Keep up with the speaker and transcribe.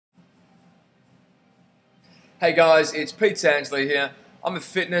Hey guys, it's Pete Tansley here. I'm a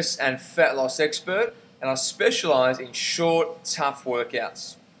fitness and fat loss expert and I specialize in short, tough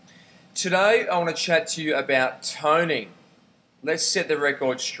workouts. Today I want to chat to you about toning. Let's set the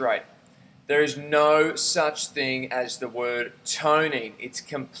record straight. There is no such thing as the word toning. It's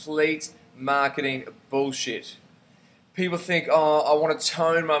complete marketing bullshit. People think, oh, I want to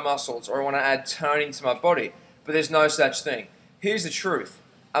tone my muscles or I want to add toning to my body, but there's no such thing. Here's the truth.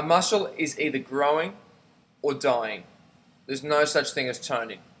 A muscle is either growing or dying. There's no such thing as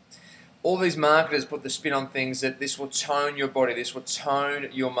toning. All these marketers put the spin on things that this will tone your body, this will tone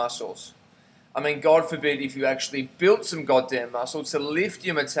your muscles. I mean, God forbid if you actually built some goddamn muscle to lift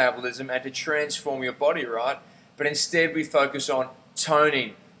your metabolism and to transform your body, right? But instead we focus on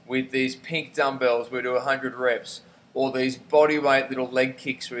toning with these pink dumbbells where we do 100 reps, or these bodyweight little leg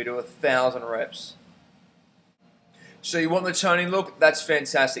kicks where we do 1,000 reps. So you want the toning look? That's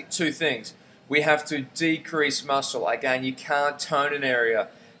fantastic. Two things. We have to decrease muscle. Again, you can't tone an area.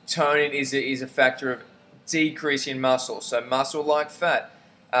 Toning is a factor of decreasing muscle. So muscle, like fat,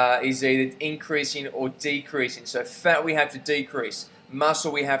 is either increasing or decreasing. So fat we have to decrease.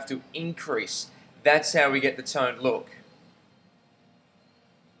 Muscle we have to increase. That's how we get the toned look.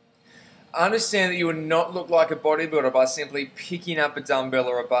 Understand that you will not look like a bodybuilder by simply picking up a dumbbell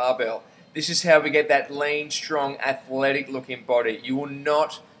or a barbell. This is how we get that lean, strong, athletic looking body. You will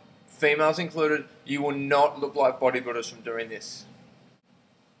not, females included, you will not look like bodybuilders from doing this.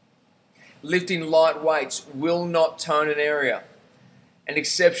 Lifting light weights will not tone an area. An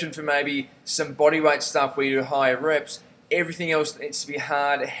exception for maybe some bodyweight stuff where you do higher reps. Everything else needs to be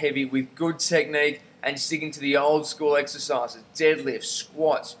hard, heavy, with good technique and sticking to the old school exercises. Deadlifts,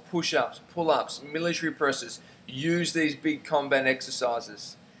 squats, push-ups, pull-ups, military presses. Use these big combat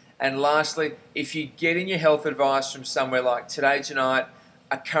exercises. And lastly, if you're getting your health advice from somewhere like Today Tonight,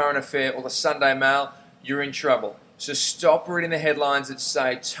 A Current Affair, or the Sunday Mail, you're in trouble. So stop reading the headlines that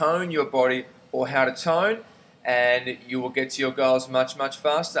say tone your body or how to tone, and you will get to your goals much, much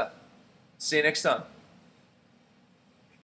faster. See you next time.